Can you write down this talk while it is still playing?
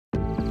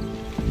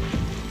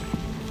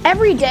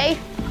Every day,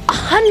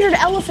 100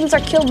 elephants are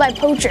killed by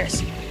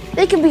poachers.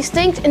 They can be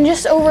extinct in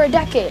just over a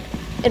decade.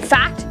 In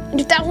fact, in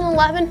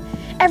 2011,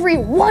 every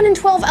 1 in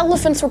 12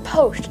 elephants were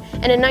poached,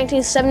 and in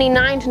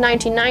 1979 to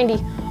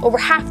 1990, over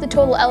half the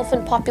total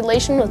elephant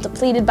population was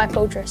depleted by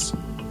poachers.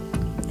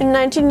 In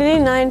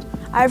 1989,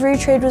 ivory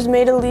trade was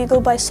made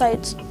illegal by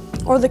CITES,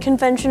 or the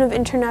Convention of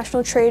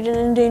International Trade in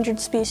Endangered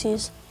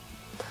Species.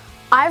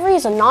 iVry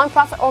is a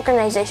non-profit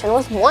organization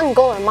with one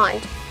goal in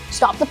mind: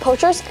 stop the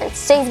poachers and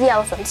save the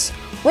elephants.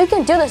 We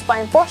can do this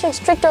by enforcing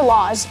stricter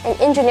laws and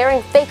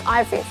engineering fake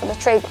ivory for the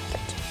trade market.